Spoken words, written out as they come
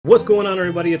What's going on,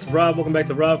 everybody? It's Rob. Welcome back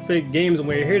to RobFigGames, and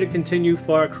we're here to continue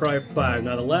Far Cry 5.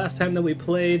 Now, the last time that we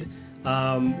played,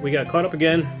 we got caught up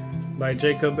again by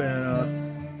Jacob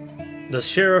and the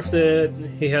sheriff that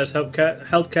he has held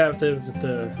captive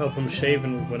to help him shave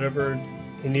and whatever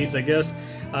he needs, I guess.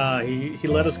 He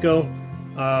let us go,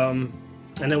 and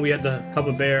then we had to help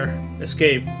a bear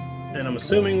escape. And I'm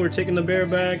assuming we're taking the bear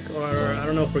back, or I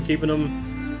don't know if we're keeping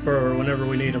him for whenever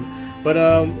we need him. But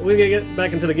we're gonna get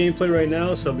back into the gameplay right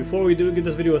now, so before we do, give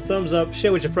this video a thumbs up,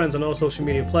 share with your friends on all social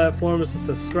media platforms, and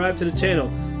subscribe to the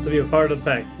channel to be a part of the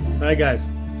pack. Alright guys,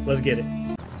 let's get it.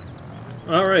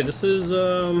 Alright, this is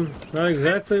not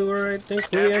exactly where I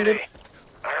think we ended.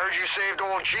 I heard you saved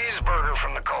old Cheeseburger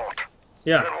from the cult.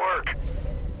 Yeah. Good work.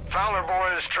 Fowler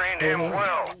boys trained him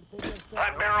well.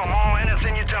 I'd barrel maul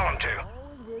anything you tell him to.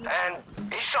 And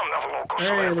he's something of a local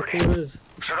celebrity. Look who it is.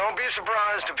 So don't be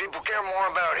surprised if people care more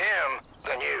about him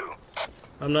than you.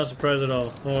 I'm not surprised at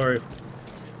all. Don't worry.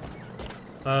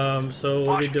 So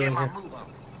what are we doing here?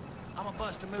 I'm a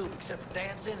bust to move except for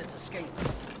dancing. It's escape.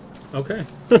 Okay.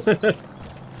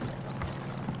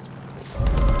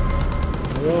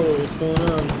 Whoa, what's going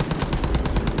on?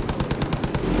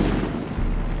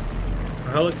 A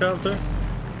helicopter?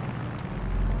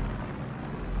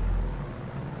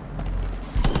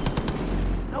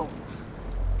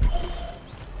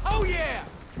 Oh yeah!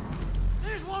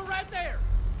 There's one right there!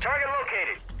 Target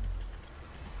located.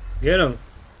 Get him.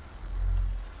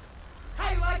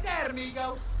 How you like that,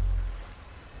 amigos?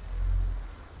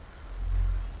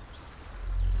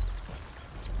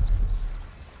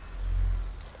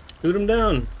 Shoot him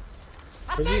down.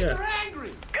 I Where's think he they're at?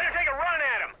 angry! Gonna take a run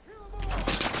at him.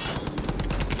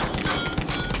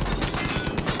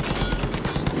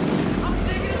 I'm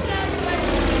sick of this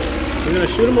aggravating! We're gonna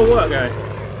shoot him or what, guy?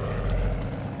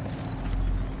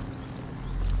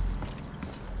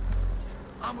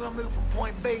 I'm gonna move from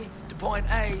point B to point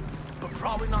A, but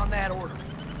probably not in that order.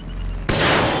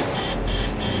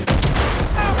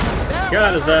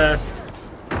 Got his ass.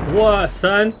 What,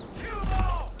 son?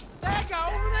 That guy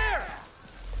over there!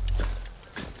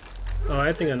 Oh,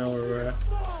 I think I know where we're at.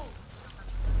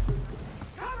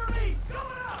 Cover me!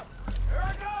 Coming up! Here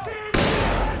I go!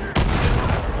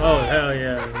 Oh, hell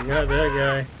yeah. We got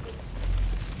that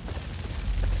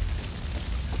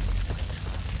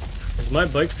guy. Is my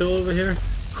bike still over here?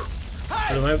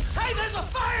 Hey! Hey, there's a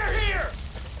fire here!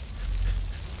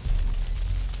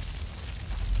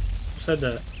 Who said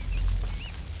that?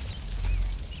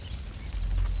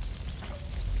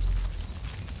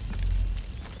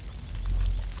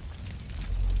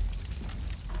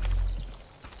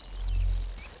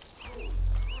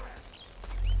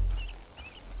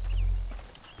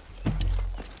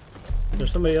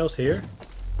 There's somebody else here? I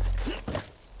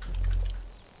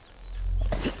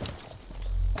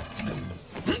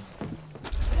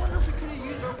wonder if we could have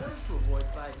used our words to avoid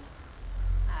fighting.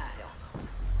 I don't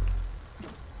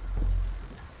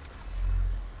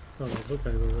know. Oh, look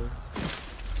over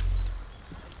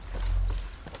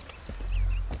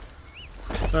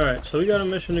there. Alright, so we got a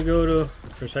mission to go to.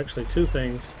 There's actually two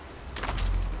things.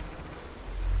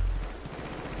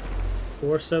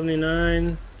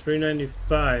 479,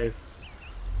 395.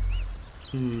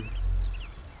 Ain't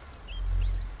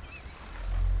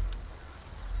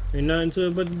nothing to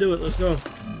it but to do it. Let's go.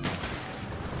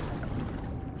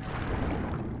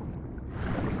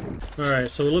 Alright,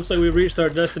 so it looks like we've reached our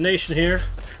destination here.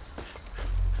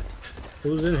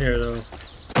 Who's in here, though?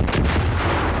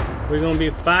 We gonna be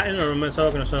fighting, or am I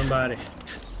talking to somebody?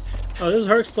 Oh, this is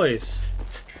Herc's place.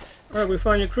 Alright, we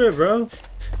found your crib, bro.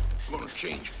 Gonna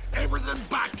change everything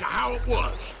back to how it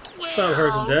was. What's up,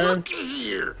 Herc's dad? Looky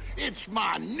here. It's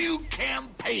my new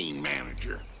campaign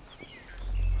manager.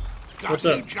 Got What's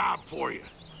a up? new job for you.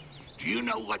 Do you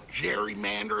know what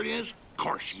gerrymandering is? Of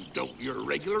course you don't. You're a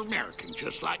regular American,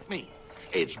 just like me.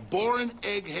 It's boring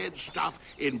egghead stuff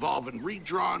involving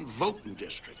redrawn voting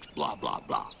districts, blah, blah,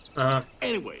 blah.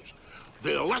 Anyways,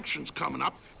 the election's coming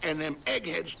up, and them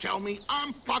eggheads tell me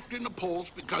I'm fucked in the polls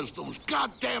because those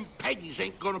goddamn Peggies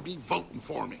ain't gonna be voting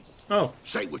for me. Oh.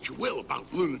 Say what you will about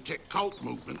lunatic cult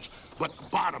movements, but the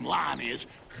bottom line is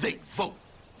they vote.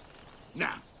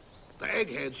 Now, the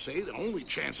eggheads say the only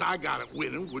chance I got at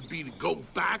winning would be to go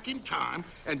back in time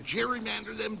and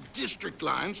gerrymander them district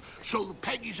lines so the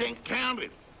Peggies ain't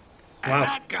counted. And Wow.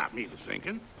 that got me to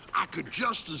thinking I could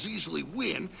just as easily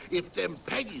win if them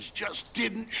Peggies just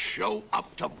didn't show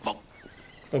up to vote.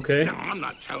 Okay. Now, I'm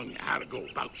not telling you how to go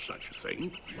about such a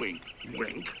thing, wink,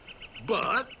 wink,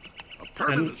 but a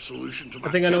permanent solution to my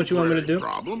I think I know what you want me to do.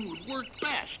 problem would work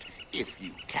best, if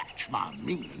you catch my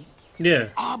meaning. Yeah.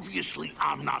 Obviously,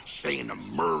 I'm not saying to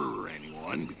murder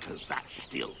anyone because that's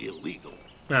still illegal.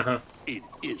 Uh-huh. It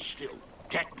is still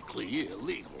technically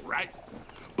illegal, right?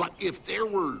 But if there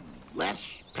were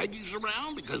less Peggies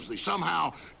around because they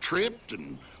somehow tripped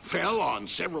and fell on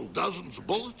several dozens of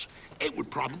bullets, it would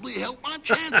probably help my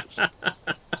chances.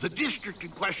 The district in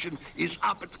question is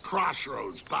up at the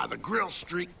crossroads by the Grill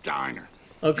Street Diner.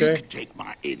 Okay. You could take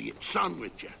my idiot son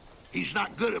with you. He's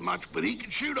not good at much, but he can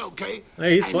shoot okay.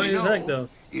 Hey, he's And funny you as know, heck, though.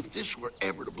 if this were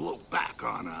ever to blow back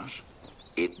on us,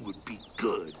 it would be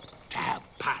good to have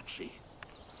Patsy.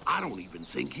 I don't even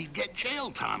think he'd get jail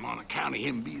time on account of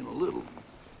him being a little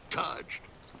touched.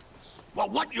 Well,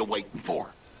 what you waiting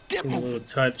for? Get I'm a moving. little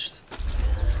touched.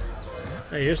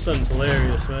 Hey, your son's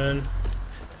hilarious, man.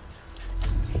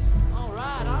 All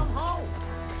right, I'm home.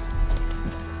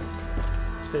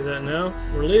 Say that now.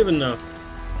 We're leaving now.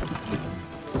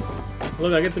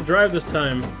 Look, I get to drive this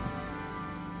time.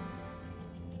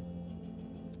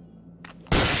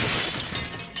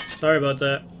 Sorry about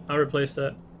that. I'll replace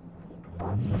that.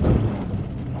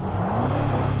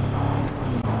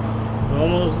 We're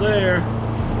almost there.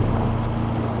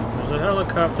 There's a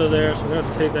helicopter there, so we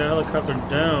have to take that helicopter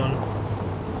down.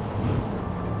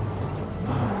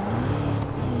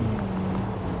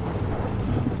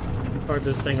 Park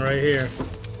this thing right here.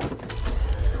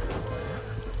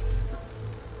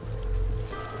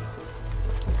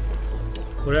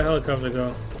 Where'd that helicopter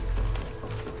go?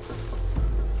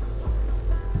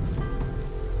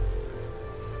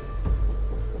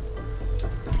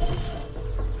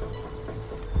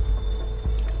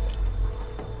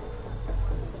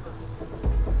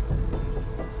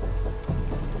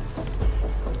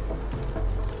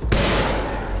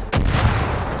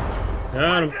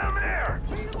 Got him. Down there.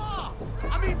 Beat him off.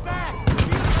 I mean back. Alive,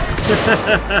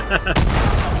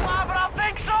 but I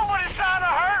think somebody's trying to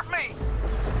hurt me.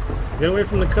 Get away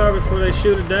from the car before they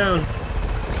shoot it down.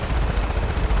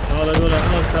 Oh, there goes the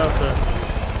helicopter.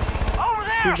 Over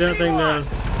there. Shoot that see thing one? down.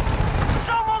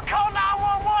 Someone call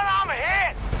 911. I'm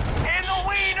hit. In the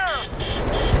wiener.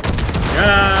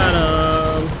 Got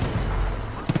him.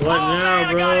 What Oh, now, man, I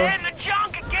got bro? hit in the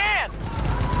junk again.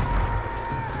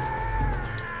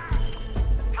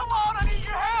 Come on, I need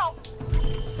your help.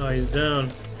 Oh, he's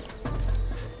down.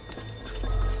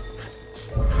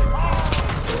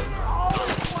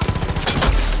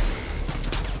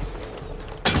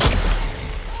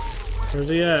 Where's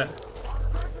he at?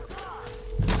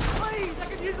 Please, I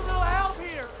could use a little help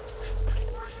here.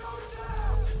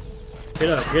 Get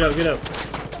up, get up, get up.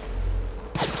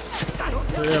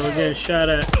 Oh, yeah, we're getting shot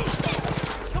at.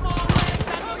 Come on,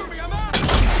 Lance, cover me. I'm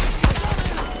out.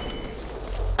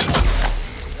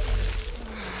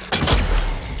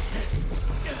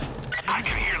 I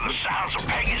can hear the sounds of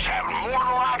Peggy's having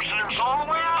mortal accidents all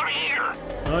the way out here.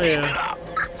 Oh, Keep it yeah. up.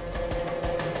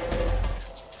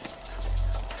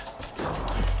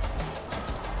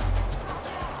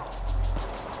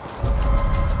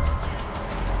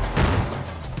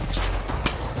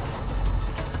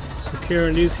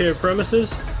 Securing these here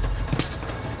premises.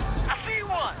 I see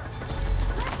one.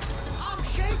 I'm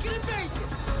shaking and baking.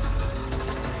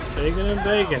 Bacon and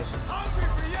bacon. Hungry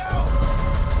for you.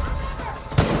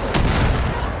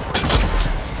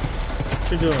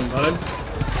 What you doing, bud?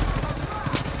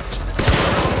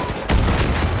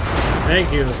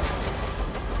 Thank you.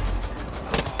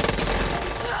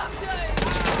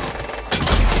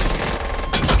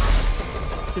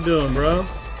 What you doing, bro?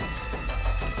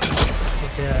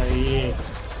 Get out of here.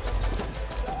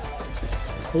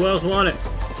 Who else want it?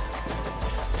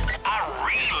 I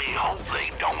really hope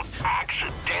they don't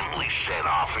accidentally set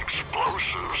off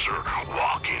explosives or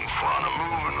walk in front of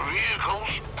moving vehicles.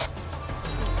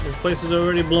 This place is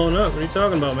already blown up. What are you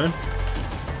talking about, man?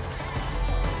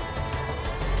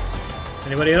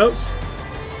 Anybody else?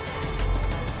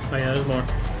 Oh yeah, there's more.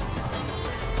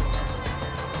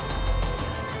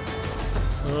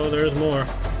 Oh, there's more.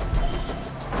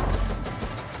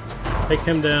 Take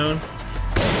him down.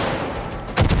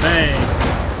 Bang!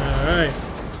 Alright.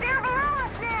 They're below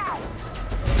us now.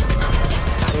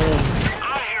 Boom. I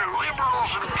hear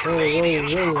liberals and Whoa,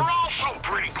 Canadians whoa, whoa. are also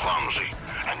pretty clumsy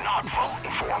and not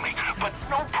voting for me, but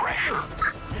no pressure.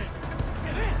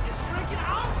 This is freaking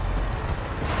awesome.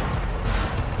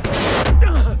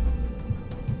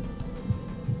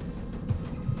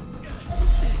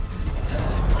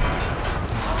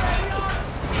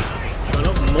 Oh,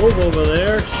 don't move over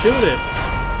there. Shoot it.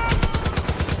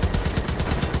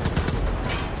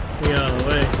 Get out of the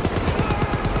way.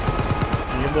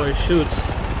 And your boy shoots.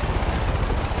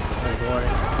 Oh boy.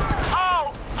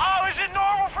 Oh, is it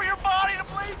normal for your body to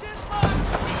bleed this much?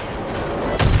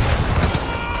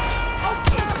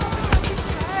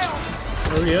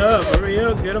 Hurry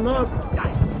up, get him up.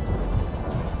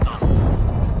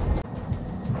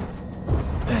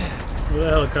 Where's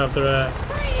the helicopter at?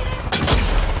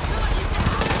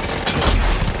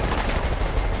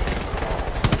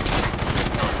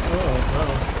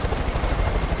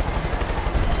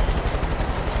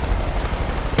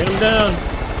 Get him down.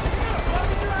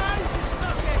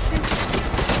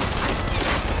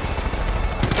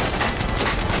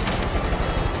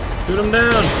 Shoot him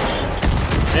down.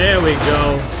 There we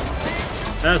go.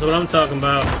 That's what I'm talking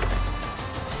about.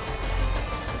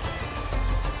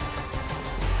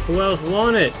 Who else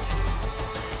won it?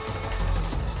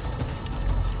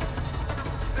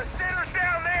 The center's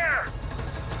down there.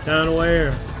 Down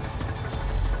where?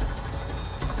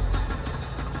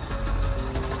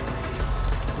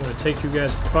 I'm gonna take you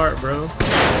guys apart, bro.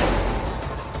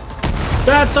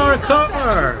 That's our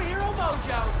car!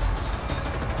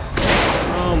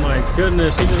 Oh my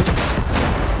goodness,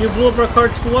 you blew up our car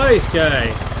twice,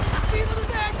 guy.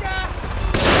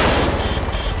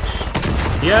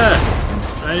 Yes!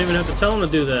 I didn't even have to tell him to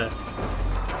do that.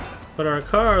 But our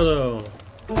car, though.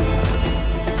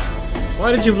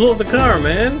 Why did you blow up the car,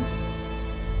 man?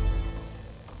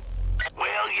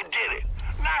 Well, you did it.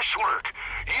 Nice work.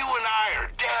 You and I are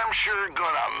damn sure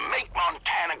gonna make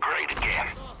Montana great again.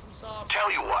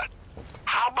 Tell you what,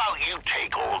 how about you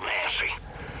take old Nancy?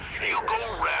 You go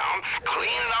around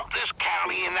cleaning up this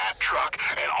county in that truck,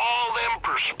 and all them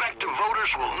prospective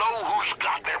voters will know who's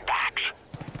got their backs.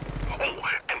 Oh,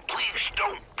 and please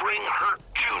don't bring Hurt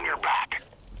Jr. back.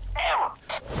 Ever.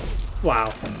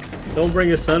 Wow. Don't bring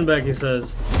his son back, he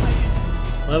says.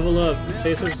 Level up.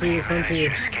 Chase up, see who's hunting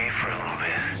you. Escape for a little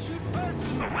bit.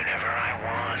 But whenever I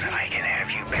want, I can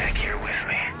have you back here with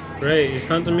me. Great, he's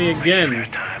hunting me again.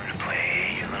 Time to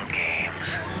play your little games.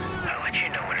 I'll let you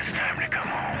know when it's time to come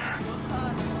home.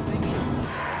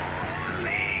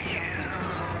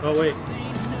 Oh, wait.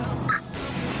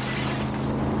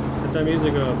 Let that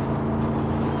music go.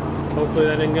 Hopefully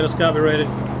that didn't get us copyrighted.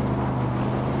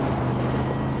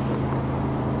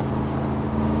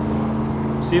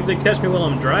 See if they catch me while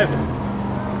I'm driving.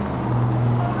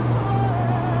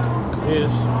 He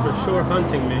is for sure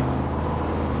hunting me.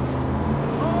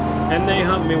 And they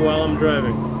hunt me while I'm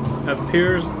driving.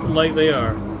 Appears like they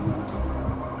are.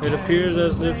 It appears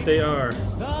as if they are.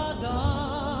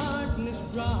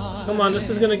 Come on, this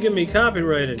is gonna get me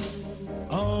copyrighted.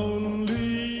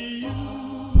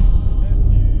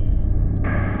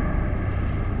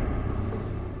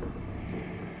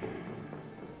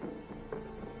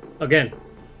 Again.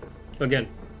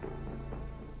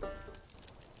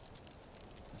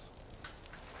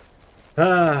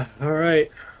 Ah,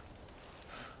 alright.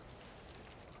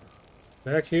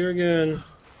 Back here again.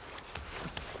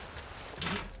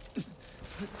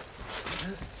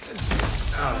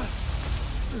 Oh.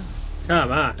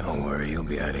 Come on. Don't worry, you'll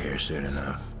be out of here soon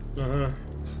enough. Uh-huh.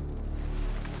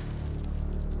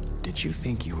 Did you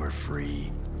think you were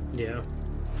free? Yeah.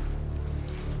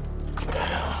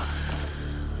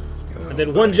 I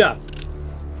did one job.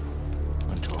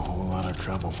 Went to a whole lot of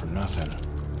trouble for nothing.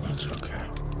 That's okay.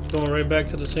 Going right back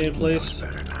to the same place. He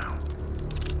knows better now.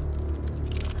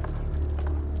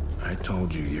 I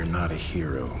told you, you're not a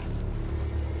hero.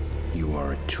 You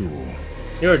are a tool.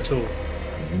 You're a tool.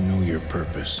 You know your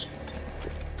purpose.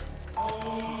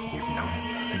 You've known it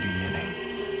from the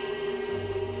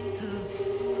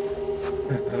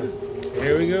beginning.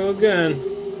 Here we go again.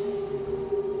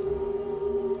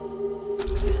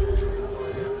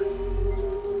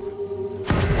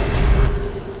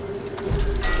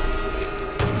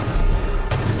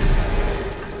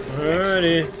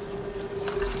 Alrighty.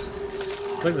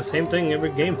 It's like the same thing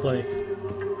every gameplay.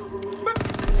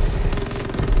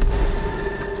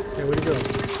 Hey, where'd he go?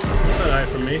 Don't hide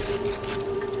from me.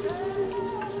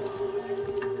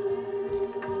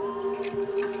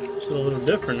 It's a little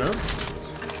different, no?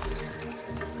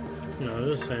 No,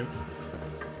 it's the same.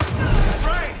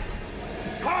 Right!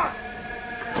 Park!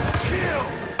 Kill!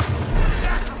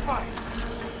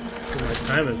 Sacrifice! My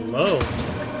time is low.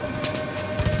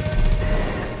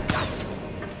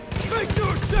 Make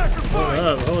your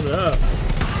sacrifice! Hold up.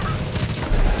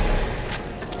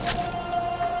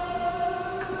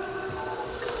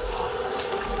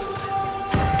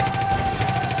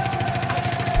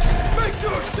 Make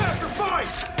your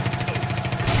sacrifice!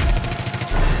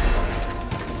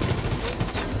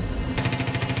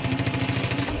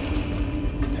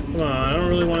 Come on, I don't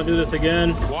really want to do this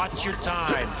again. Watch your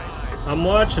time. I'm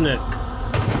watching it.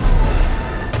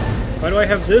 Why do I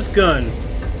have this gun?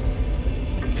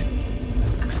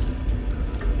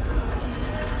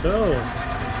 So.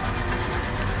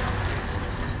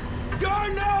 You're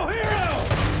no hero!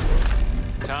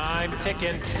 Time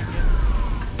ticking.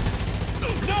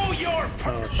 Know your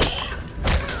Oh, shh.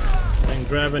 I didn't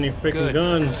grab any freaking Good.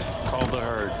 guns. Call killed the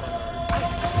herd.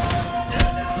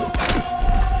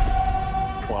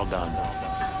 Well done.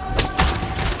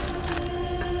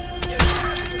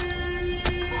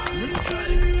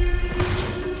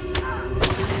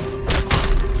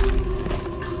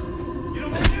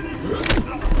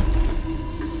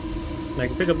 I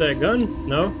can pick up that gun?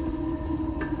 No?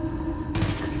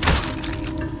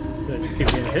 I just keep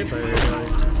getting hit by everybody.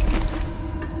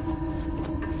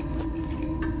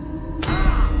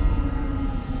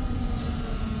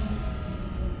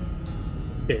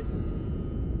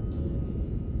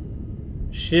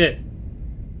 Shit.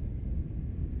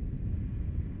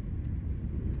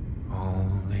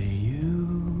 Only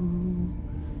you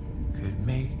could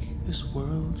make this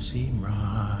world seem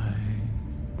right.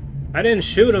 I didn't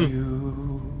shoot him.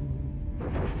 You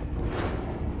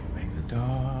could make the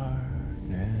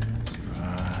darkness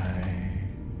bright.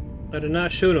 I did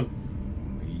not shoot him.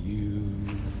 Only you.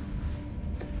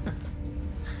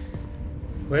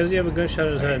 Why does he have a gunshot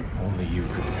in his head? Only you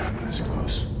could have gotten this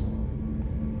close.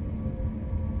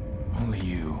 Only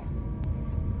you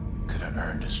could have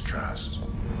earned his trust.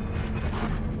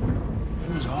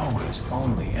 It was always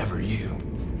only ever you.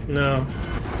 No.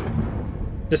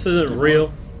 This isn't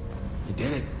real. You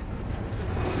did it.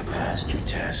 You passed your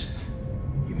test.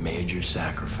 You made your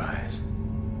sacrifice.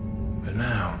 But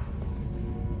now,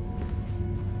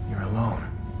 you're alone.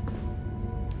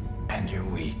 And you're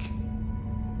weak.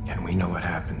 And we know what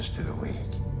happens to the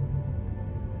weak.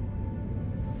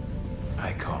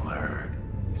 I call the herd.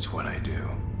 It's what I do.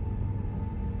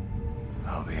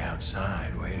 I'll be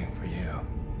outside waiting for you.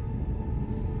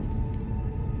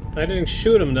 I didn't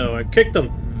shoot him though. I kicked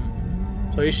him.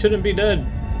 So he shouldn't be dead.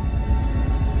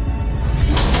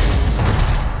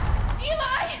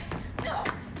 Eli! No!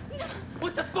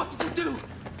 What the fuck did you do?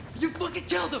 You fucking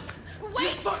killed him!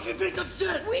 Wait! You fucking piece of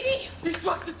shit! Weedy! He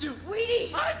trusted you!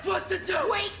 Weedy! I trusted you!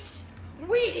 Wait!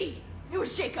 Weedy! It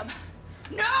was Jacob.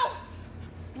 No!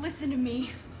 Listen to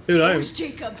me. Dude, It was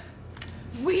Jacob.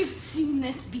 We've seen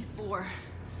this before.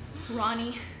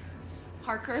 Ronnie,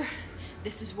 Parker,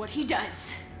 this is what he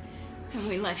does. And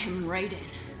we let him right in.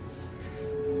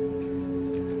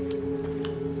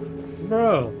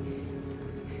 Bro.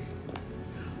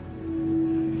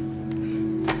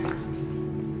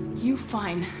 You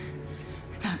find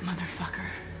that motherfucker.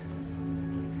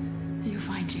 You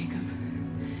find Jacob.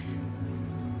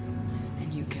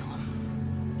 And you kill him.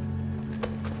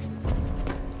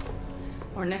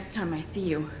 Or next time I see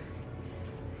you.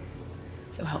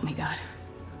 So help me God.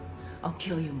 I'll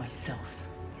kill you myself.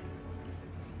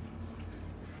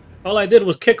 All I did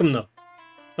was kick him though.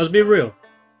 Let's be real.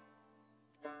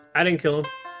 I didn't kill him.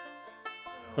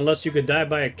 Unless you could die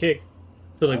by a kick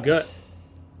to the gut.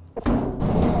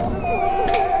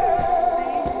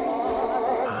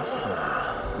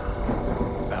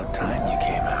 About time you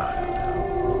came out.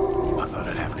 I thought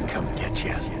I'd have to come get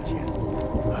you.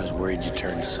 I was worried you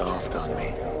turned soft on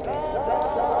me.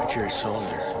 But you're a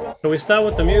soldier. Can we start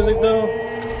with the music though?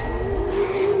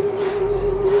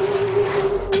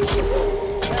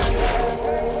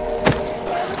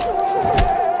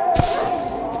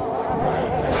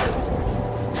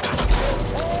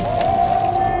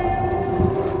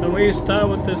 Can we start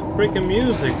with this freaking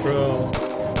music, bro?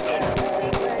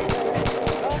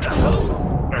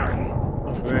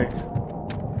 Oh, great.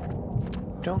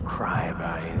 Don't cry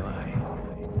about Eli.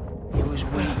 He was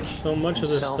weak. So much of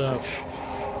this selfish. stuff.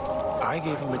 I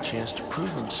gave him a chance to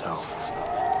prove himself.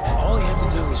 All he had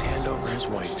to do was hand over his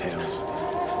whitetails.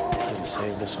 And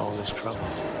saved us all this trouble.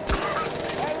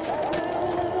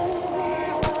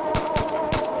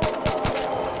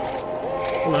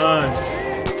 Come on.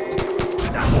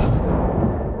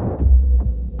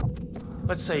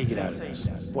 Let's say you get out of this.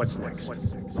 What's next?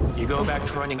 You go back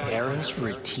to running errands for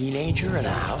a teenager and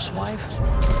a housewife?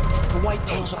 The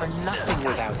whitetails are nothing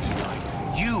without Eli.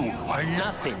 You are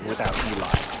nothing without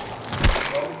Eli.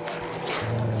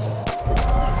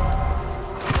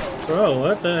 Bro,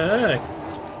 what the heck?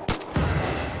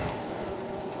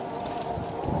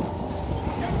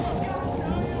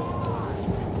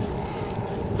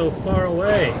 So far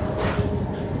away.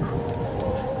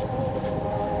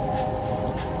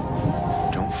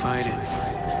 Don't fight it.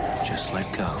 Just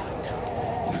let go.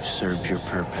 You've served your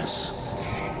purpose.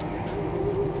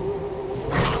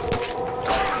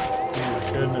 Oh my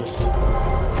goodness.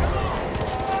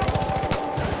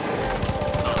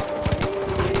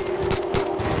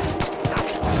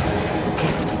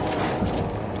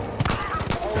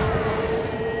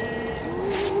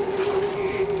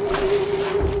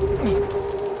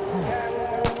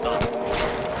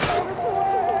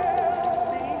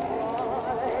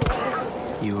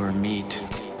 You are meat.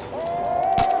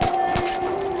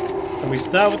 Can we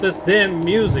stop with this damn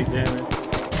music, damn it?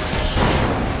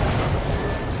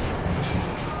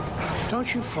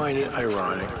 Don't you find it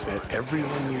ironic that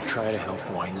everyone you try to help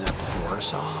winds up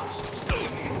worse off?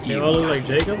 They all look like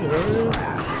Jacob, whatever it is?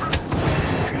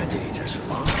 Tragedy just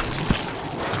follows.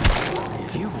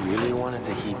 If you really wanted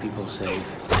to keep people safe,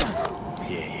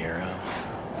 be a hero,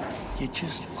 you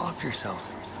just off yourself.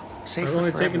 Safer I've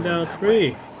only for taken everyone down that 3.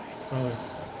 way. Oh.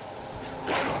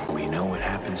 We know what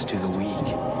happens to the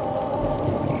weak.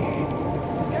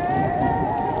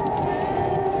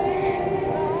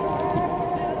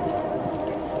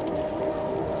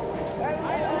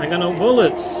 I got no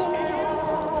bullets.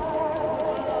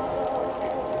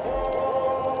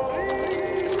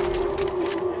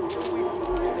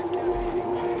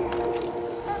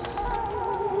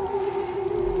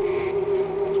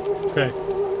 Okay.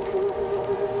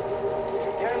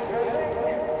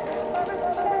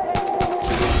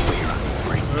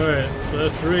 Alright, so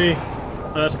that's 3.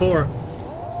 Oh, that's 4.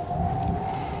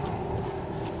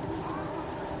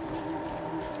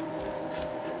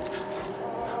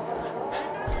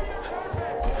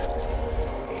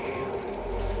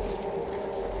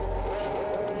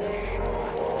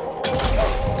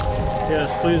 Yes,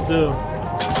 please do.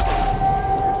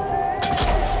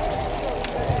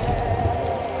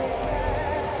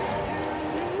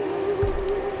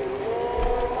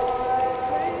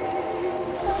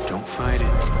 Don't fight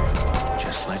it.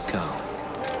 Just let go.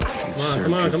 You've served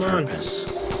Come on, your come on. purpose.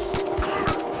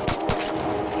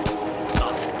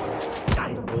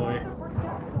 Oh boy.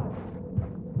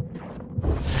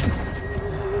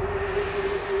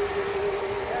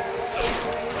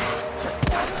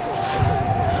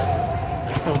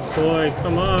 Oh boy,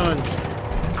 come on.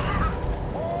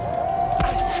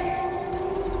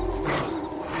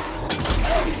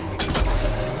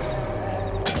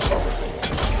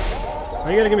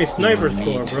 Why you gotta give me snipers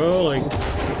for, bro? Like.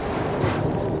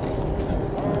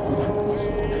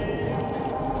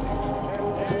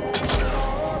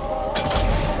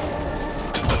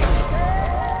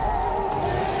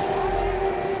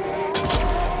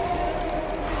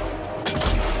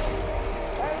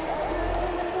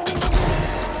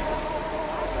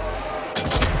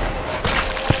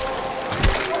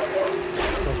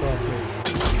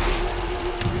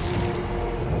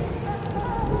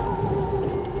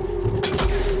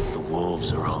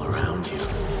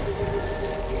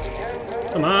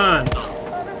 Come on!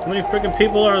 How many freaking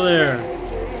people are there?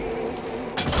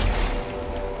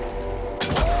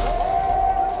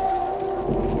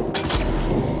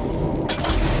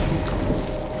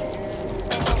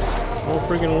 All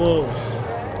freaking wolves.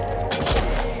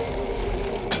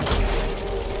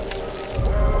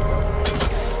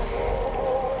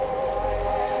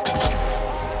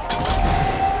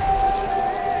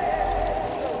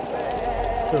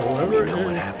 So whoever We know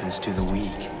what happens to the weak.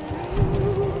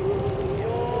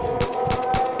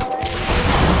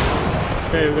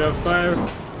 Okay, we got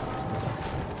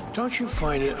 5. Don't you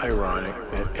find it ironic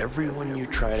that everyone you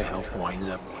try to help winds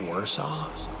up worse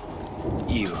off?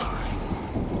 You are.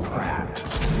 Perhaps.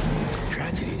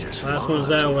 Tragedy just Last follows. one's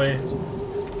that way.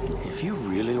 If you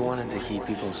really wanted to keep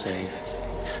people safe,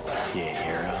 be a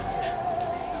hero,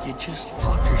 you just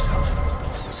off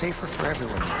yourself. Safer for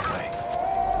everyone that way.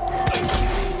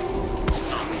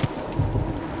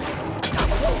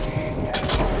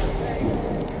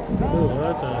 Ooh,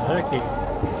 what the hecky?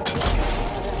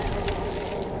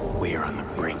 We are on the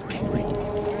brink.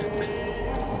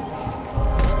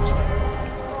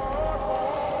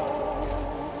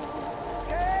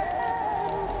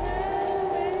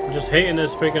 I'm just hating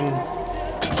this freaking.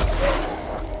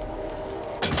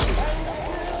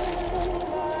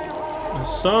 The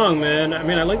song, man. I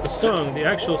mean, I like the song, the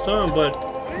actual song, but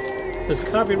it's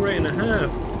copyright and a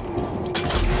half.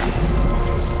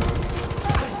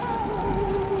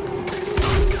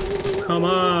 Come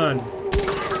on.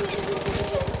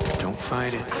 Don't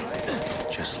fight it.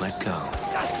 Just let go.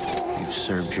 You've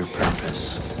served your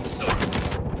purpose.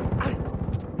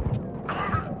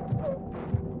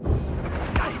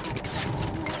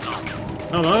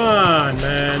 Come on,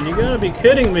 man. You gotta be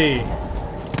kidding me.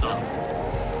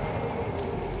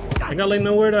 I got like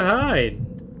nowhere to hide.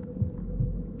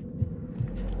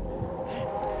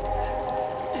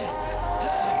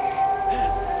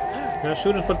 Got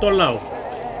shooters por todos lados.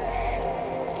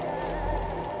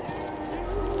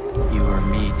 You are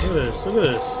meat. Look at this, look at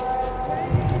this.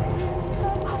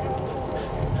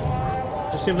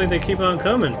 Just seems like they keep on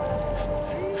coming.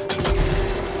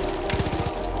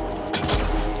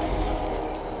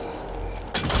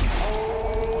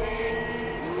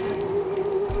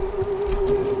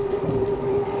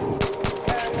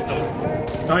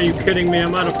 Are you kidding me?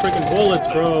 I'm out of freaking bullets,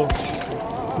 bro.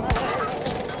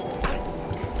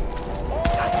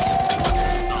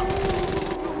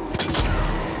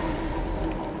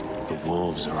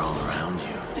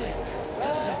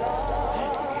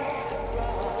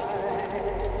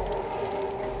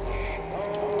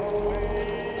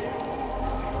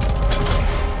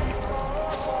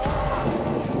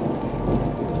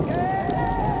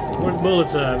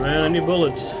 bullets at, man? I need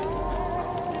bullets.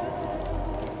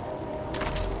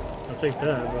 I'll take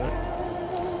that, but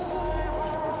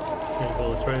there's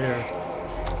bullets right here.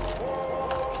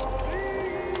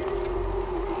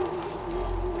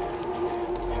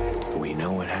 We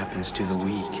know what happens to the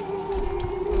weak.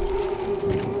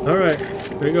 All right,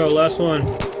 here we go. Last one.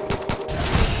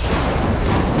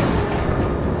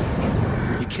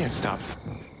 You can't stop.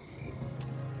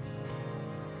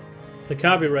 The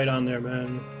copyright on there,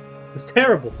 man. It's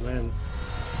terrible, man.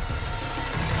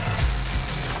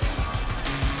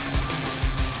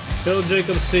 Kill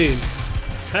Jacob Seed.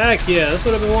 Heck yeah, that's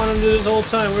what I've been wanting to do this whole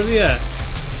time. Where's he at?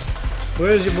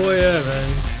 Where's your boy at,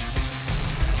 man?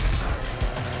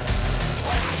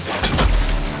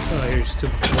 Oh, you're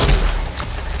stupid.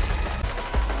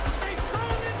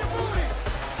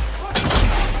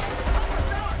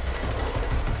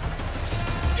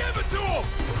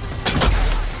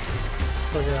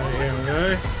 Fuck out of here, my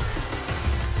guy.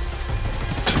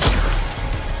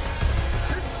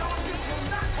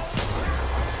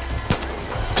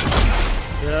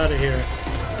 Get out of here.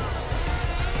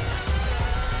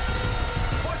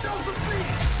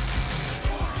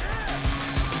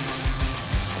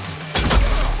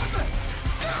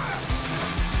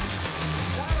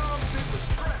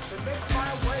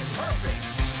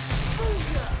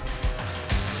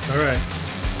 All right.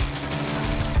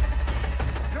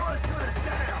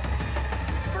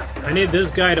 I need this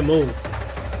guy to move.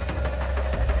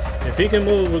 If he can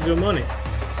move, we'll get money.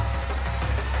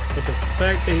 But the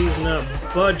fact that he's not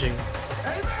budging. If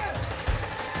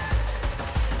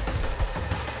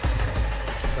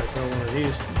I throw one of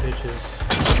these bitches.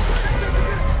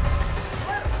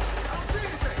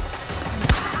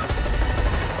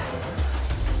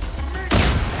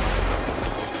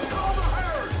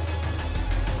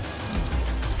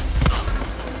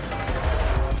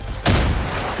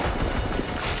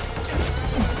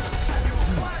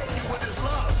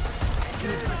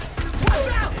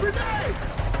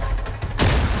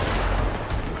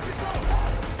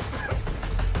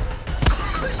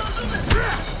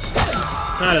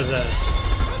 Not his ass.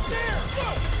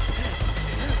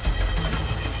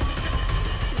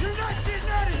 You're not getting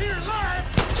out of here alive!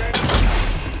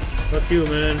 Fuck you,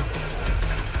 man.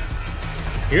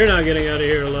 You're not getting out of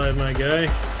here alive, my guy.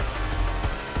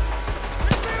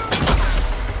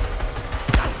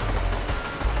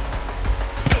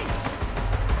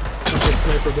 Fuck your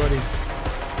sniper buddies.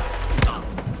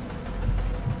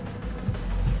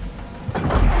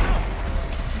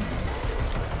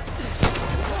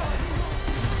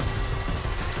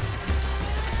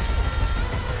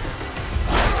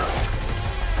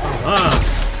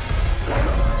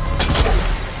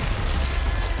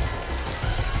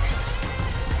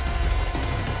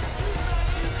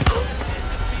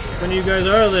 When you guys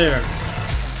are there.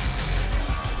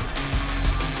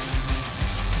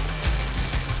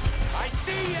 I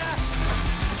see ya!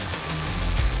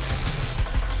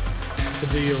 So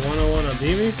do you wanna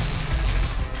beat me?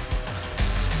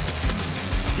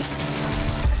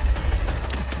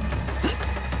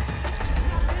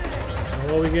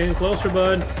 Oh, we getting closer,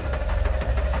 bud.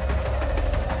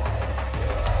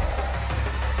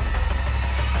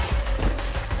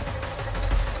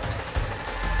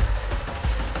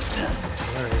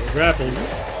 Grappled.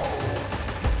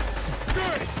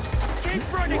 Good! Keep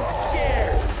running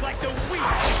scared, like the weak!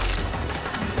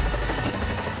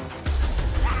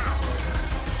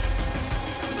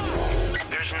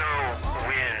 There's no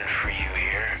win for you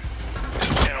here.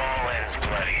 It all ends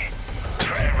bloody.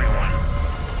 For everyone.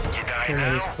 You die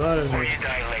now, or you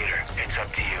die later. It's up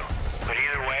to you. But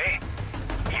either way,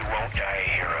 you won't die a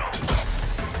hero.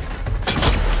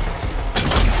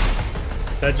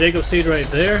 That Jacob Seed right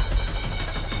there.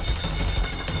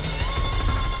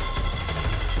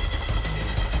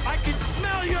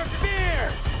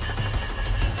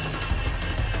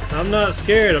 I'm not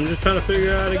scared. I'm just trying to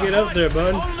figure out how to get up there,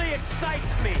 bud. Only excites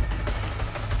me.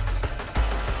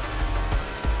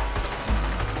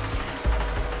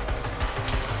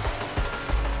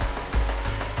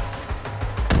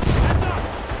 That's up.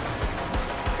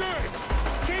 Good.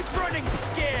 Keep running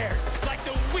scared, like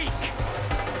the weak.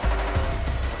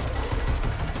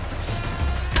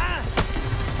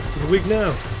 He's weak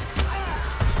now.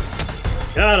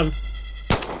 Got him.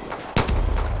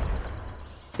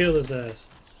 Kill his ass.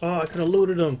 Oh, I could have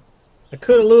looted him. I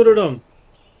could have looted him.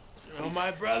 Well, my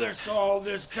brother saw all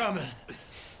this coming.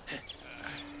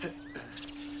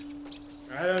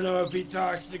 I don't know if he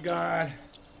talks to God.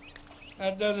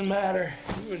 That doesn't matter.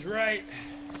 He was right.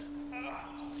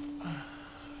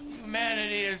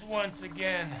 Humanity is once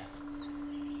again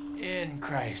in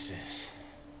crisis.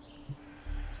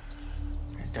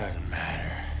 It doesn't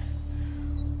matter.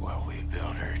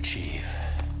 build her, Chief.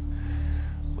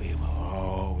 We will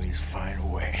always find a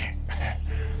way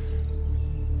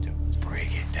to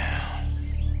break it down.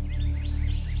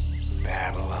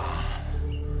 Babylon,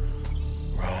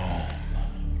 Rome,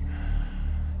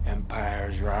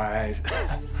 empires rise,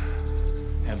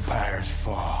 empires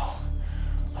fall.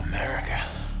 America.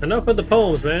 Enough with the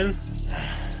poems, man.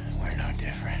 We're no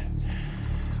different.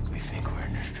 We think we're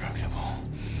indestructible.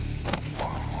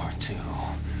 World War II,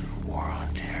 war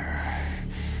on terror.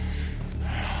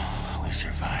 We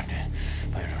survived it,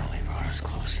 but it only brought us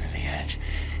closer to the edge.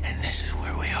 And this is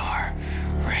where we are,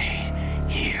 right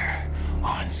here,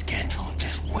 on schedule,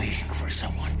 just waiting for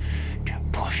someone to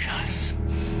push us.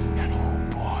 And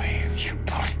oh boy, if you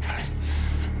pushed us.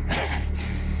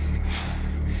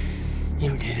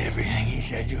 You did everything he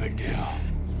said you would do.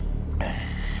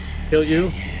 Kill you? You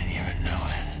didn't even know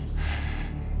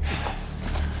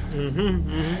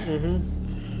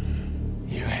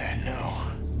it. You had no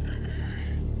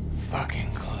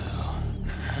fucking clue.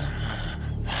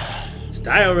 Just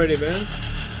die already, man.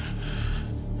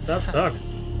 Stop talking.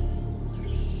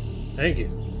 Thank you.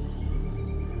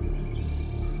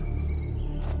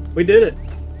 We did it.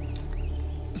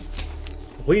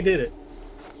 We did it.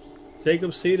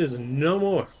 Jacob's seed is no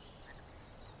more.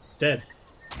 Dead.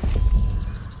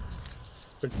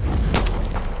 But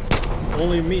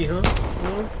only me, huh?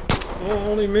 Oh,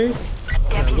 only me?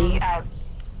 Deputy,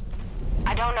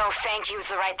 I don't know if thank you is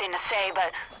the right thing to say,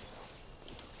 but...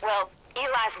 Well,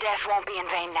 Eli's death won't be in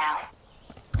vain now.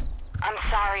 I'm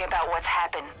sorry about what's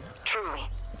happened, truly.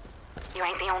 You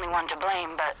ain't the only one to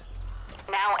blame, but...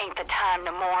 Now ain't the time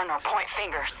to mourn or point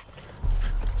fingers.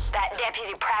 That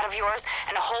Deputy Pratt of yours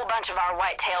and a whole bunch of our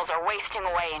whitetails are wasting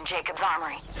away in Jacob's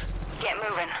armory. Get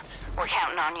moving. We're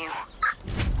counting on you.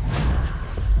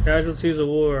 Casualties of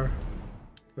war.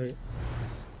 Wait.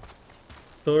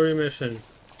 Story mission.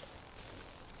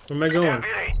 Where am I going?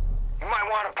 Deputy, you might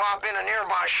want to pop in a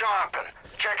nearby shop and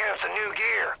check out the new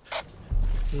gear.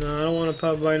 No, I don't want to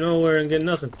pop by nowhere and get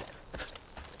nothing.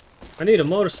 I need a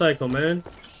motorcycle, man.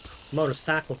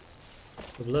 Motorcycle.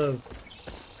 With love.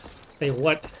 Say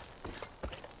what?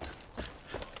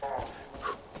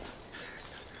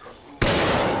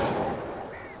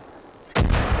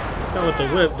 Not with the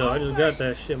whip though, I just got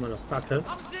that shit, motherfucker.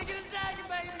 I'm zigging and zagging,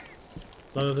 baby.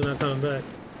 As long as they're not coming back.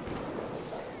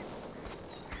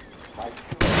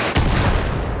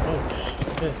 Oh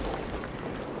shit.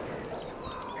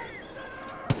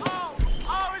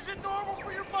 Oh, is it normal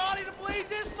for your body to bleed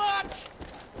this much?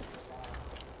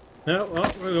 Yeah, well,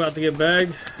 we're about to get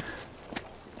bagged.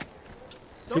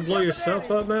 Did you blow yourself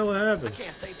up, man? What happened? I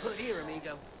can't stay put here,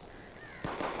 amigo.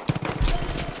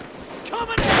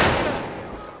 Coming at you!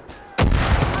 I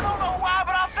don't know why,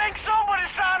 but I think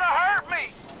somebody's trying to hurt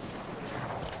me.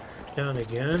 Down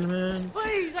again, man?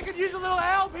 Please, I could use a little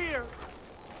help here.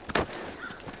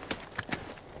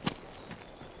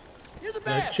 You're the Did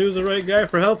I best. choose the right guy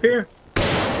for help here?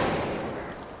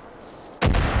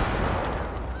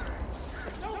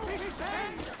 Don't make me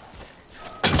bang.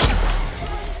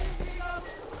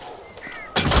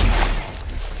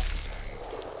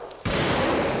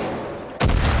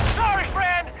 Sorry,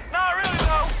 friend. Not really,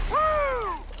 though.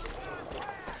 Woo!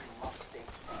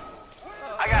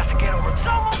 I got to get over.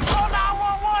 Someone call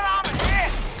 911. I'm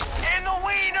hit in the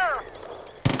wiener.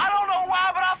 I don't know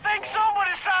why, but I think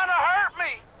somebody's trying to hurt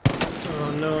me.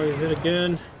 Oh no, he's hit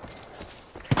again.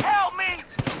 Help me.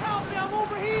 Help me, I'm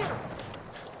over here.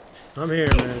 I'm here,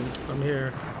 man. I'm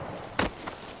here.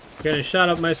 Getting shot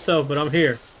up myself, but I'm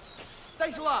here.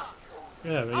 Thanks a lot.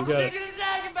 Yeah, man, you I'm got it. zigging and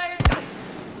zagging, baby.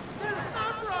 There's a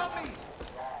sniper on me.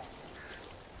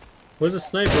 Where's the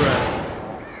sniper at?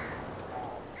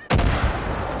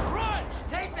 Crunch,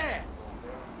 take that.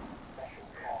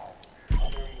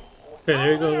 Okay,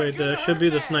 there you go, right there. Should be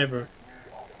the sniper.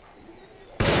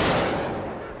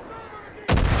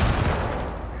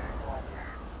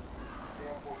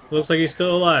 Looks like he's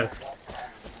still alive.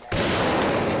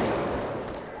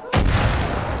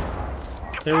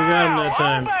 There we got him that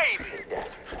time. Baby.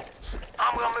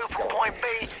 I'm gonna move from point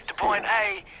B to point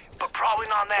A, but probably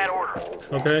not in that order.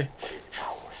 Okay.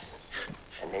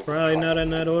 Probably not in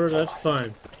that order, that's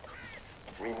fine.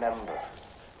 Remember,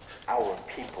 our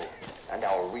people and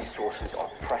our resources are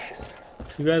precious.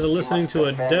 You guys are listening to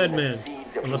a dead man.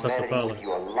 Seeds of Unless that's a humanity follow. with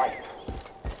your life.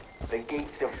 The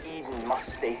gates of Eden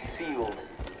must stay sealed.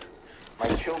 My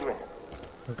children,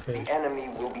 Okay. the enemy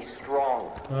will be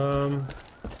strong,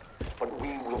 but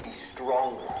we will be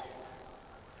stronger.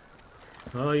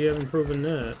 Oh, you haven't proven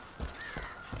that.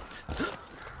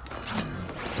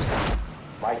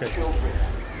 My children,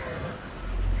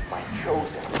 my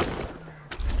chosen.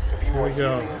 If Here we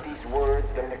go. These words,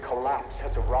 then the collapse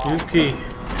has arrived. Use key.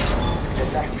 The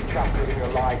next chapter in your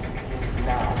lives begins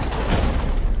now.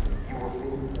 You will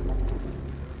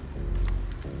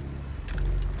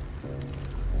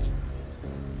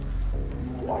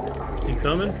Is he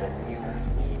coming?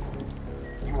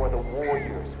 You are the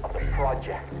warriors of the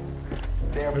project.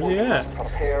 Therefore, Where's he you at? must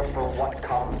prepare for what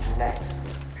comes next.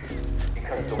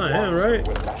 Because the not ones him, right?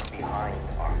 who were left behind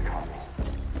are coming.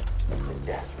 The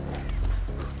desperate,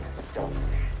 the selfish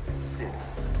sinners.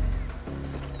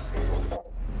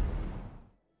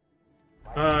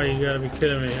 Oh, you gotta be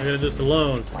kidding me. I gotta do this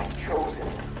alone. My chosen.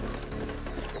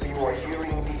 If you are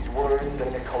hearing these words,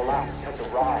 then the collapse has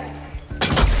arrived.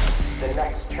 The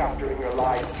next chapter in your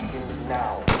lives begins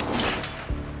now.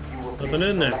 You will be Nothing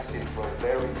in there. selected for a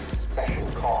very special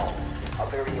cause, a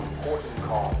very important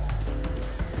cause.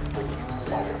 For you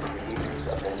are the creators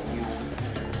of the new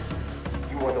Eden.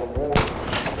 You are the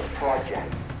warriors of the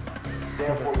project.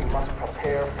 Therefore, you must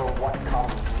prepare for what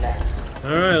comes next.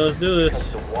 Alright, let's do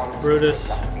this. Brutus.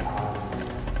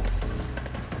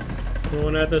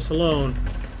 Going at this alone.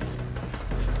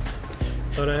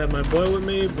 Thought I had my boy with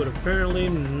me, but apparently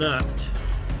not.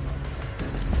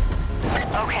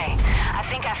 Okay, I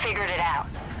think I figured it out.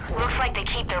 Looks like they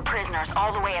keep their prisoners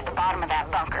all the way at the bottom of that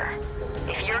bunker.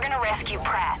 If you're gonna rescue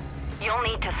Pratt, you'll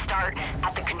need to start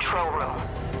at the control room.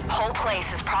 Whole place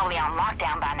is probably on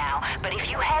lockdown by now, but if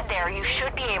you head there, you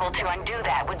should be able to undo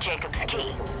that with Jacob's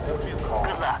key.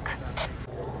 Good luck.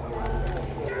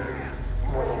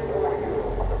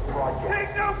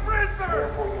 Take no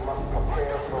prisoner!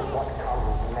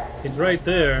 He's right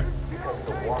there.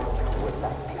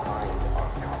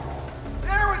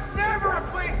 There was never a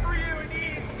place for you in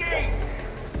Eden's Gate!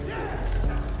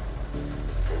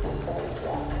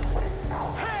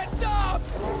 Hands up!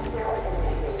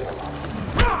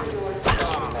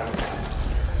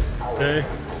 Okay.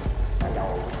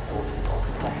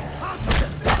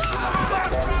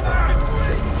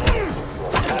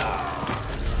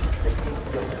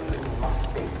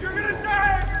 You're gonna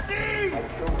die on your knees!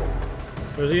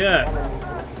 Where's he at?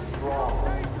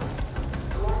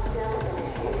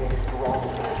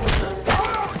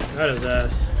 Got his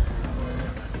ass.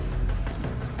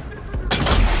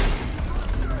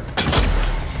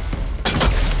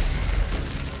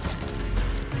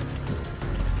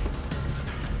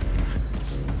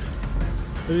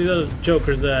 Who are these other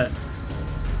jokers at?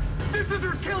 This is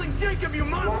her killing Jacob, you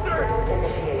monster!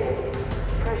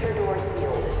 Pressure door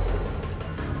sealed.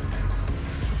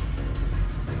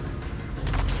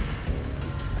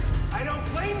 I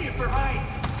don't blame you for hiding.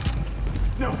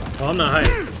 No. Oh, I'm not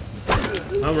hiding.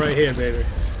 I'm right here, baby.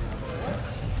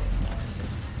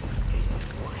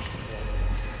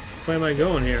 Where am I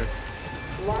going here?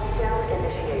 Lockdown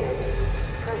initiated.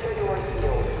 Pressure door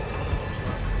sealed.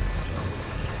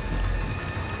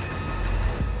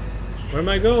 Where am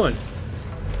I going?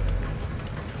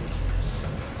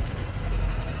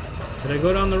 Did I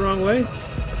go down the wrong way?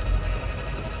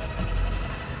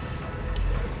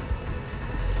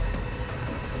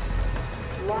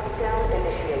 Lockdown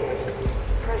initiated.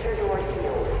 Pressure door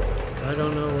sealed. I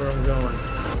don't know where I'm going.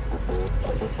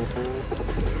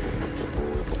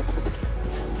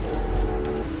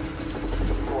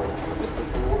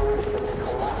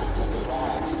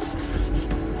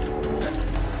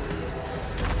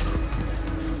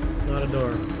 Not a door.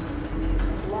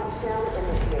 Lockdown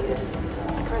initiated.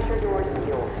 Pressure door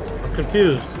sealed. I'm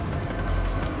confused.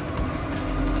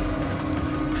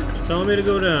 It's telling me to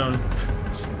go down.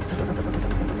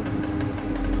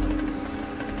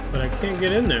 But I can't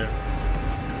get in there. So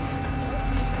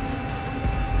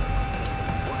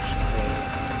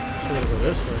I'm gonna go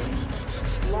this way.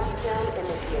 Lockdown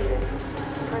initiated.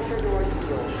 Pressure door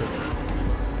sealed.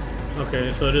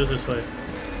 Okay, so it is this way.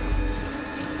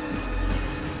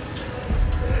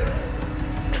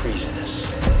 Treasonous.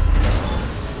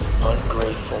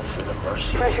 Ungrateful for the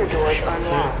mercy. Pressure doors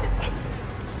unlocked.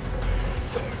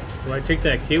 Do I take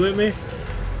that key with me?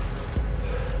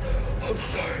 I'm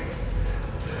sorry.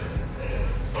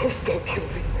 Please don't kill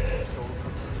me.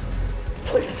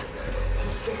 Please.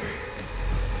 I'm sorry.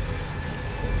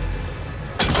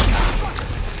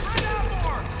 Spread out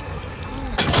more!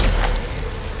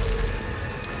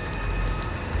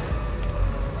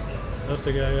 That's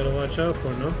the guy I gotta watch out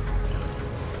for, no?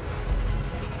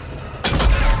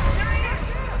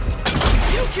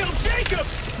 You killed Jacob!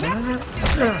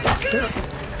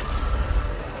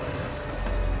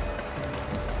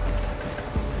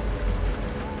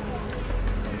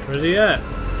 Where's he at?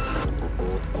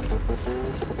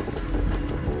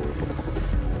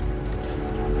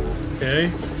 Okay.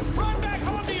 Run back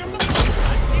home to your mother! I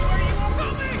see where you are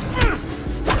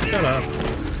going! Shut up.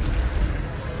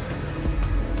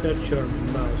 Shut your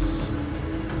mouse.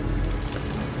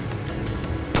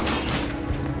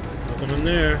 Nothing in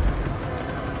there.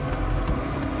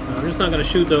 No, I'm just not gonna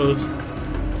shoot those.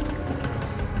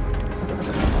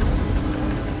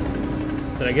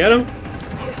 Did I get him?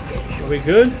 Are we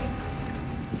good?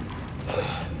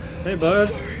 Hey,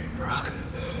 bud. Rock,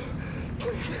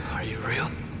 are you real?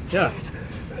 Yeah.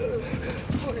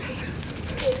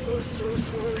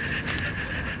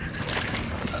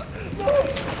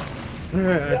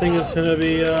 Alright, I think it's gonna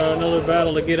be another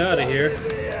battle to get out of here.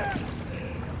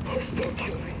 Don't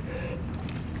kill me.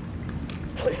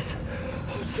 Please.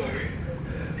 I'm sorry.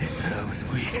 They said I was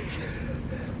weak.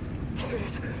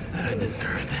 Please. That I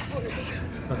deserved it.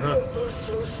 Uh-huh. I'm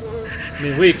so sorry. I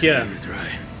mean, weak, yeah. He was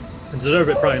right. I deserve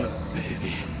it, probably not.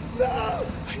 Maybe. No.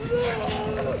 I deserved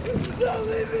it. Don't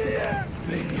leave me here.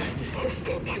 Maybe I did. Please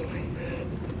don't kill me.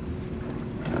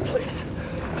 Please.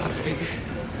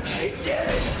 I did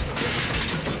it!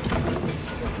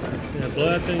 Yeah, blow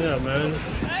that thing up, man.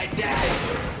 I did it!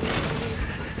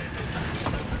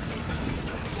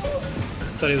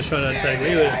 Thought he was trying to attack me.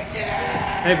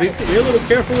 Hey, be a little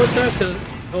careful with that, because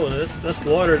oh, that's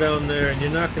water down there, and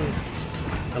you're knocking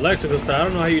electrical stuff. I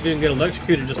don't know how you didn't get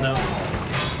electrocuted just now.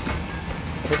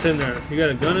 What's in there? You got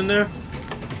a gun in there?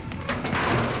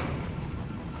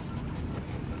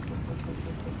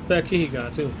 That key he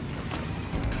got too.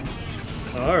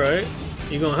 All right,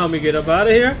 you gonna help me get up out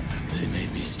of here? They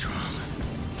made me strong.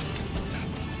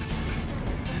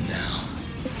 And now,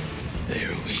 they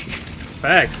are weak.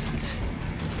 Facts.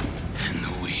 And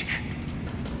the weak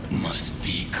must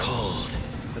be cold.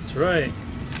 That's right.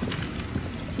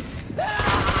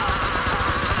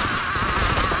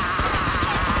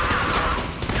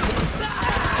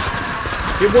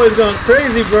 Your boy's going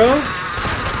crazy, bro.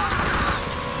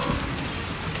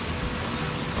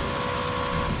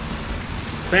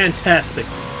 Fantastic.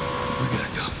 We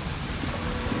gotta go.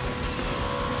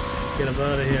 Get him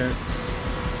out of here.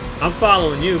 I'm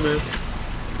following you, man.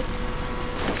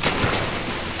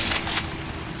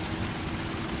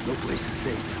 No place is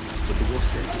safe, but the wolf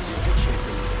stand gives you a chance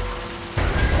of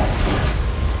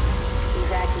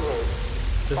Evacuate.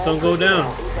 Just don't go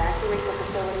down. Evacuate the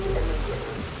facility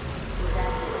immediately.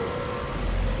 Evacuate.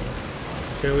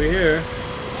 Okay, we here.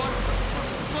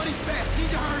 Bloody fast, need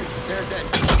to hurry. There's that.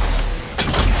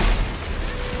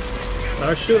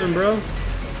 Start shooting, bro.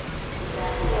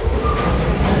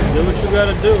 Do what you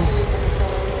gotta do.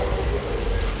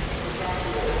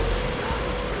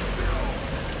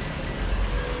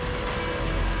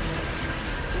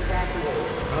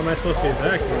 How am I supposed to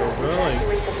evacuate, bro? Like,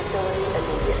 Evacuate the facility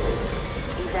immediately.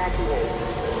 Evacuate.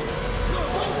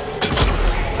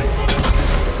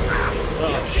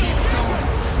 oh,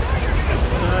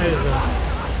 nice.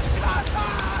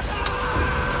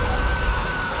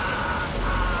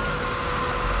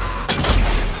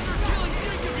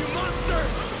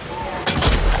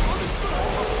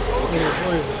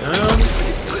 Down.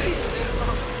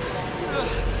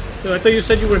 Dude, I thought you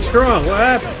said you were strong. What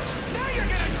happened? Now you're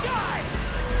gonna die!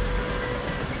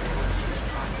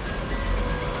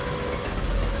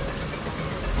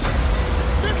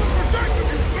 This is for Jacob,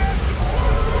 you bastard!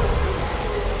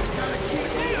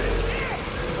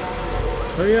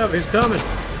 Hurry up, he's coming.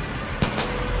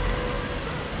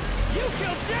 You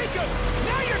killed Jacob!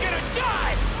 Now you're gonna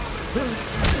die!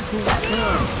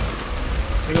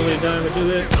 You gonna die if I do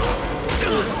that?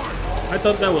 I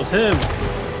thought that was him. I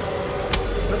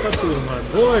thought he was my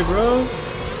boy, bro.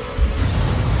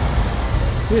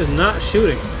 He is not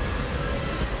shooting.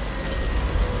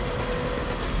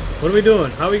 What are we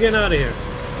doing? How are we getting out of here?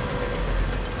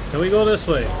 Can we go this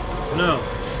way? No.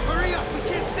 Hurry up, we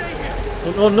can't stay here!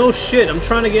 Oh, no, no shit. I'm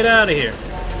trying to get out of here.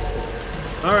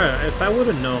 Alright, if I would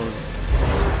have known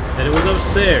that it was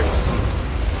upstairs,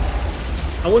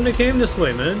 I wouldn't have came this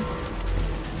way, man.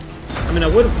 I mean, I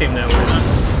would have came that way,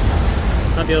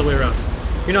 not the other way around.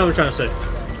 You know what I'm trying to say.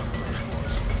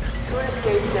 Sluice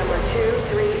gates number 2,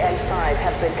 3, and 5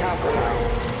 have been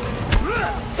compromised.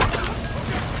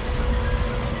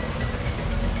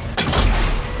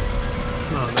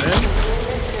 Come on, man.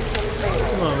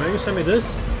 Come on, man. You send me this?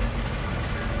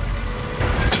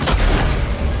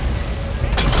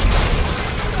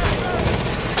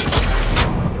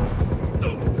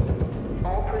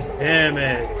 All personnel Damn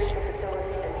it. evacuate the facility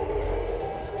immediately.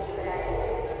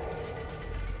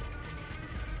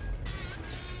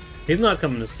 He's not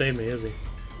coming to save me, is he?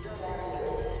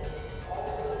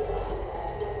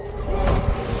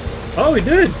 Oh, he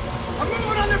did! I'm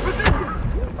moving on their position!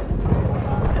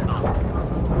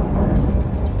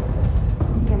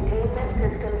 Containment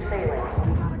systems failing.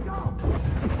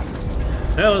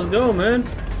 Hell, let's go, man.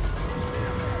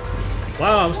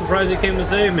 Wow, I'm surprised he came to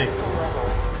save me.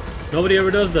 Nobody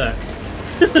ever does that.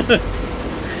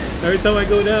 Every time I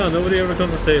go down, nobody ever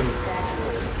comes to save me.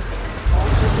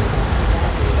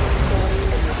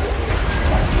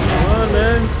 Come on,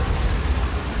 man.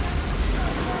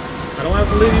 I don't have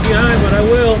to leave you behind, but I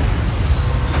will.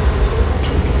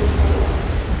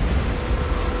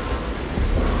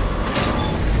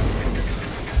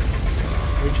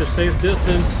 Reach a safe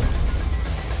distance.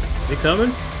 Is he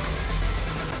coming?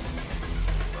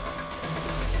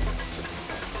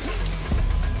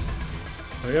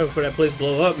 Hurry up before that place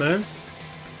blow up, man.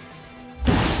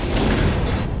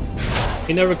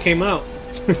 He never came out.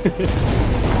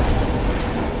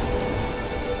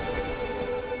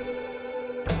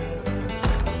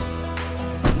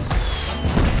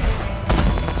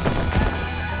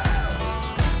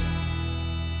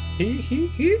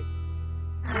 He.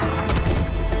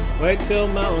 Whitetail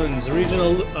Mountains,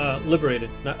 regional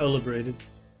liberated, not liberated.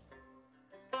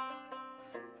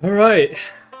 All right.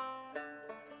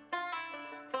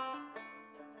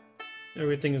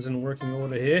 Everything is in working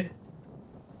order here.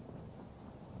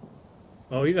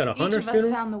 Oh, you got a hunter funeral? Each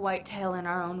of us found the whitetail in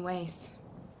our own ways.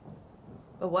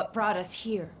 But what brought us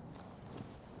here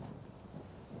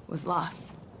was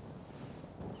loss.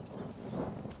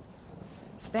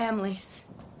 Families.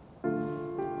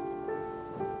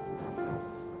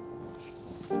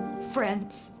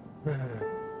 Friends.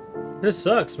 This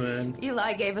sucks, man.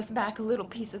 Eli gave us back a little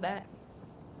piece of that.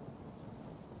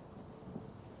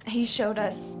 He showed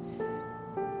us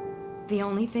the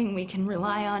only thing we can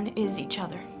rely on is each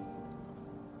other.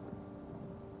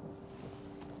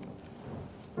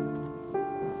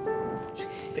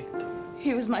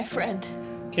 He was my friend.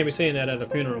 Can't be saying that at a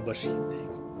funeral, but she thick.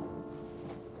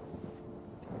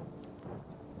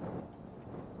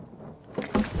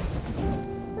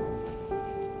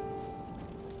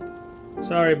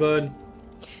 Sorry, bud.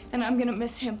 And I'm gonna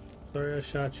miss him. Sorry I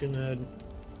shot you, Ned.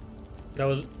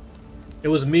 It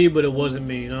was me, but it wasn't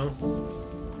me, you know?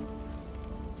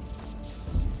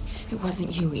 It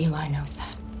wasn't you, Eli knows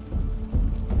that.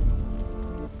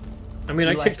 I mean,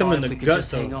 I kicked him in the gut,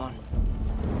 though. Hang on.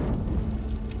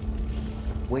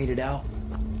 Wait it out.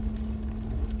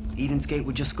 Eden's Gate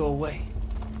would just go away.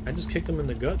 I just kicked him in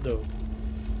the gut, though.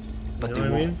 But You they know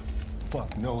what I won't. mean?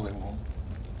 Fuck no, they won't.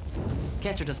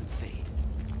 Cancer doesn't fade.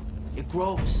 It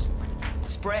grows. It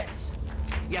spreads.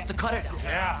 You have to cut it out.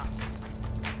 Yeah.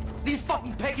 These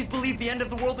fucking pagans believe the end of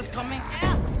the world is coming?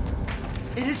 Yeah.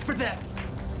 It is for them.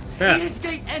 Yeah. Eden's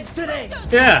Gate ends today.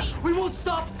 Yeah. We won't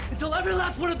stop until every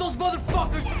last one of those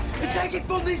motherfuckers is taken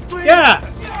from these streets. Yeah.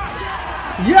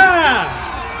 Yeah.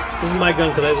 This is my gun,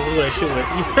 because this is what I shoot with.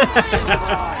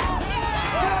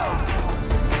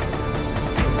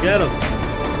 Let's get him.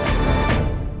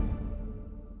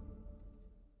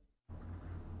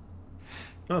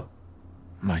 Oh.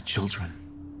 My children.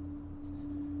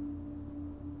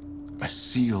 A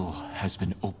seal has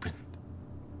been opened.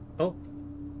 Oh.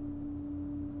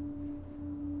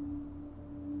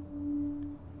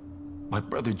 My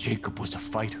brother Jacob was a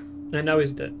fighter. And now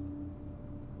he's dead.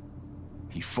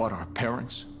 He fought our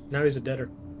parents. Now he's a deader.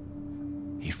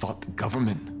 He fought the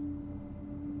government.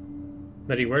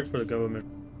 But he worked for the government.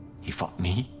 He fought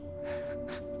me.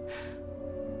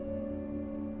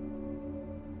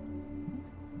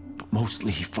 But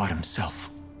mostly he fought himself.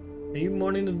 Are you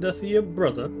mourning the death of your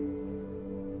brother?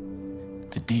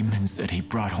 The demons that he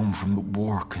brought home from the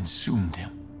war consumed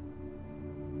him.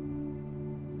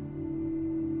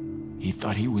 He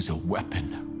thought he was a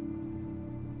weapon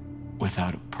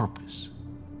without a purpose.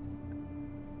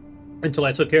 Until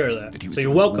I took care of that. That he was So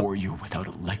you're a welcome. warrior without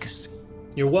a legacy.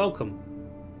 You're welcome.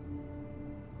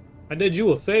 I did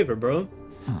you a favor, bro.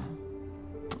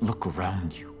 But look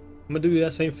around you. I'm gonna do you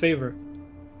that same favor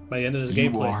by the end of this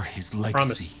You gameplay. are his legacy.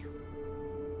 Promise.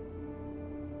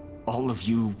 All of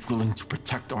you willing to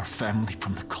protect our family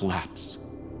from the collapse.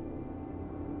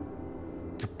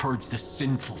 To purge the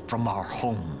sinful from our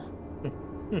home.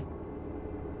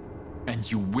 And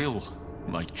you will,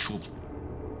 my children.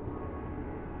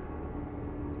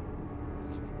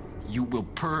 You will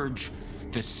purge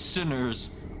the sinners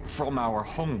from our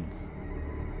home.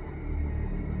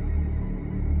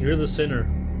 You're the sinner.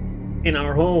 In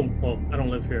our home. Well, I don't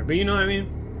live here, but you know what I mean?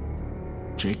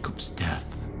 Jacob's death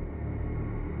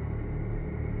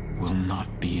will not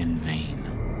be in vain.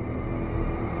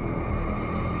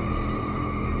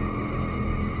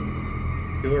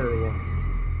 Sure it won't.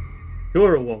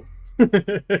 Sure it won't.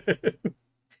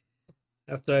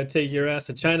 After I take your ass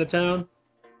to Chinatown.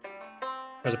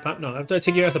 Or no, after I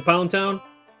take your ass to Pound Town.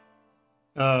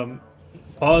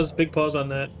 Pause, big pause on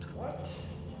that. What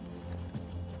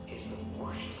is the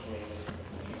worst thing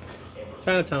you've ever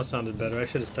Chinatown sounded better. I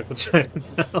should have stuck with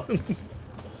Chinatown.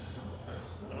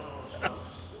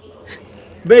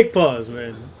 Big pause,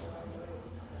 man.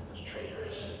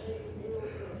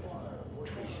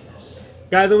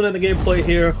 Guys, I'm gonna end the gameplay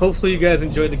here. Hopefully you guys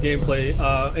enjoyed the gameplay.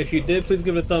 If you did, please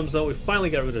give it a thumbs up. We finally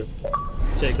got rid of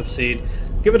Jacob Seed.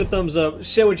 Give it a thumbs up.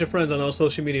 Share with your friends on all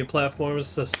social media platforms.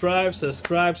 Subscribe to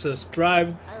the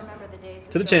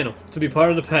channel to be part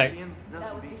of the pack.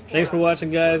 Thanks for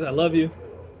watching, guys. I love you.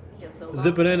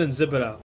 Zip it in and zip it out.